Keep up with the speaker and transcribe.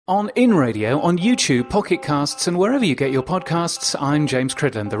On In Radio, on YouTube, Pocket Casts, and wherever you get your podcasts, I'm James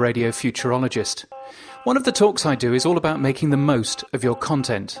Cridland, the radio futurologist. One of the talks I do is all about making the most of your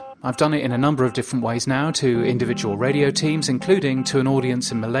content. I've done it in a number of different ways now to individual radio teams, including to an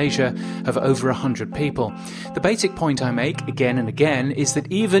audience in Malaysia of over 100 people. The basic point I make again and again is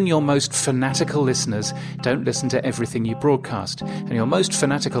that even your most fanatical listeners don't listen to everything you broadcast. And your most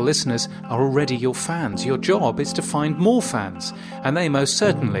fanatical listeners are already your fans. Your job is to find more fans, and they most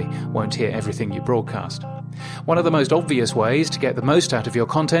certainly won't hear everything you broadcast. One of the most obvious ways to get the most out of your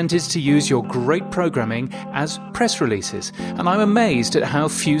content is to use your great programming as press releases. And I'm amazed at how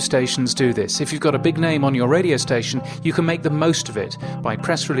few stations do this. If you've got a big name on your radio station, you can make the most of it by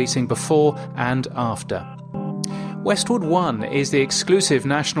press releasing before and after. Westwood One is the exclusive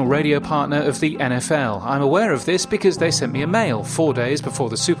national radio partner of the NFL. I'm aware of this because they sent me a mail 4 days before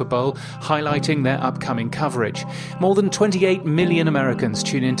the Super Bowl highlighting their upcoming coverage. More than 28 million Americans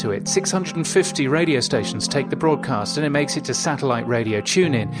tune into it. 650 radio stations take the broadcast, and it makes it to satellite radio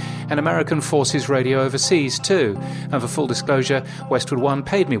tune-in and American Forces Radio overseas too. And for full disclosure, Westwood One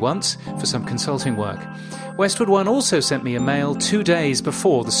paid me once for some consulting work. Westwood One also sent me a mail 2 days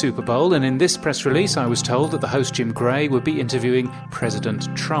before the Super Bowl, and in this press release I was told that the host Jim Gray would be interviewing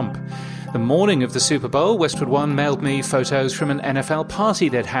President Trump. The morning of the Super Bowl, Westwood One mailed me photos from an NFL party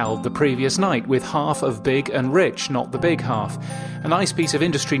they'd held the previous night with half of Big and Rich, not the big half. A nice piece of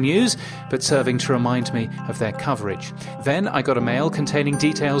industry news, but serving to remind me of their coverage. Then I got a mail containing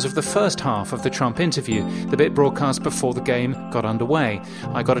details of the first half of the Trump interview, the bit broadcast before the game got underway.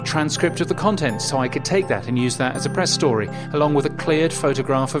 I got a transcript of the content so I could take that and use that as a press story, along with a cleared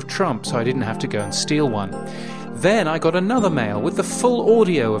photograph of Trump so I didn't have to go and steal one. Then I got another mail with the full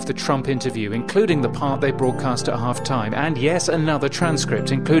audio of the Trump interview, including the part they broadcast at halftime, and yes, another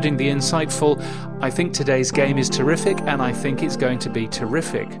transcript, including the insightful, "I think today's game is terrific, and I think it's going to be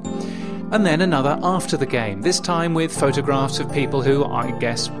terrific." And then another after the game, this time with photographs of people who, I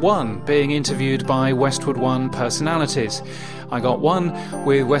guess, won, being interviewed by Westwood One personalities. I got one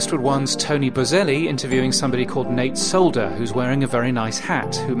with Westwood One's Tony Boselli interviewing somebody called Nate Solder, who's wearing a very nice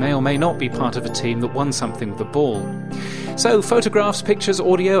hat, who may or may not be part of a team that won something with the ball. So photographs, pictures,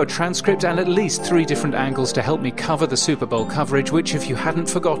 audio, a transcript, and at least 3 different angles to help me cover the Super Bowl coverage, which, if you hadn't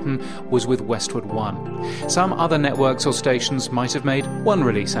forgotten, was with Westwood One. Some other networks or stations might have made one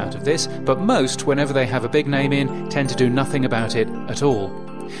release out of this, but most, whenever they have a big name in, tend to do nothing about it at all.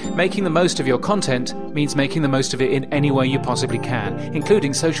 Making the most of your content means making the most of it in any way you possibly can,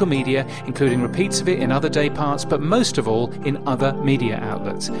 including social media, including repeats of it in other day parts, but most of all in other media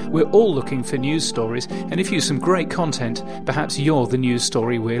outlets. We're all looking for news stories, and if you use some great content, perhaps you're the news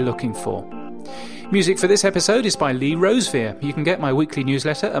story we're looking for. Music for this episode is by Lee Rosevere. You can get my weekly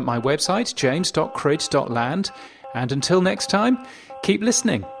newsletter at my website, james.crid.land. And until next time, keep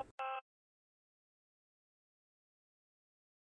listening.